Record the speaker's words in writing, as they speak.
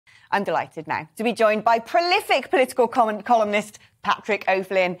I'm delighted now to be joined by prolific political columnist Patrick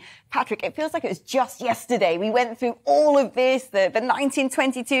O'Flynn. Patrick, it feels like it was just yesterday. We went through all of this, the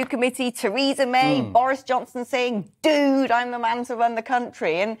 1922 committee, Theresa May, Boris Johnson saying, dude, I'm the man to run the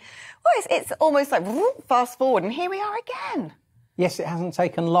country. And well, it's almost like fast forward, and here we are again. Yes, it hasn't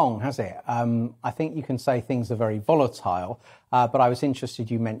taken long, has it? I think you can say things are very volatile, but I was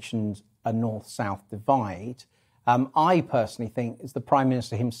interested you mentioned a north-south divide. I personally think as the Prime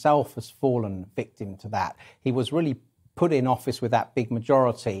Minister himself has fallen victim to that. He was really put in office with that big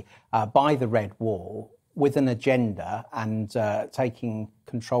majority by the Red Wall with an agenda, and taking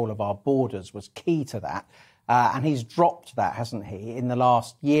control of our borders was key to that. And he's dropped that, hasn't he? In the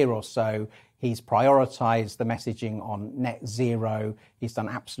last year or so, he's prioritised the messaging on net zero. He's done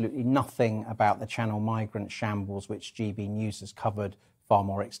absolutely nothing about the Channel migrant shambles, which GBNews has covered far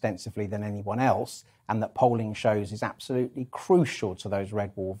more extensively than anyone else, and that polling shows is absolutely crucial to those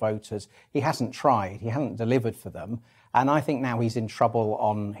Red Wall voters. He hasn't tried, he hasn't delivered for them, and I think now he's in trouble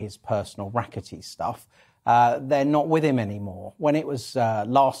on his personal rackety stuff. They're not with him anymore. When it was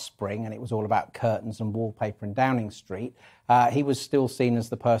last spring and it was all about curtains and wallpaper in Downing Street, he was still seen as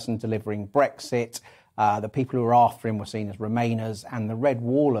the person delivering Brexit. The people who were after him were seen as Remainers, and the Red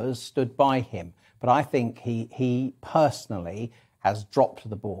Wallers stood by him. But I think he personally has dropped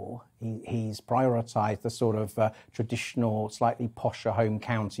the ball. He's prioritised the sort of traditional, slightly posher home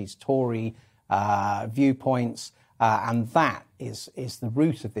counties Tory viewpoints, and that is the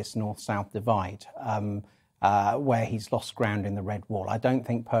root of this north-south divide, where he's lost ground in the Red Wall. I don't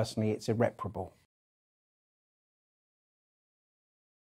think personally it's irreparable.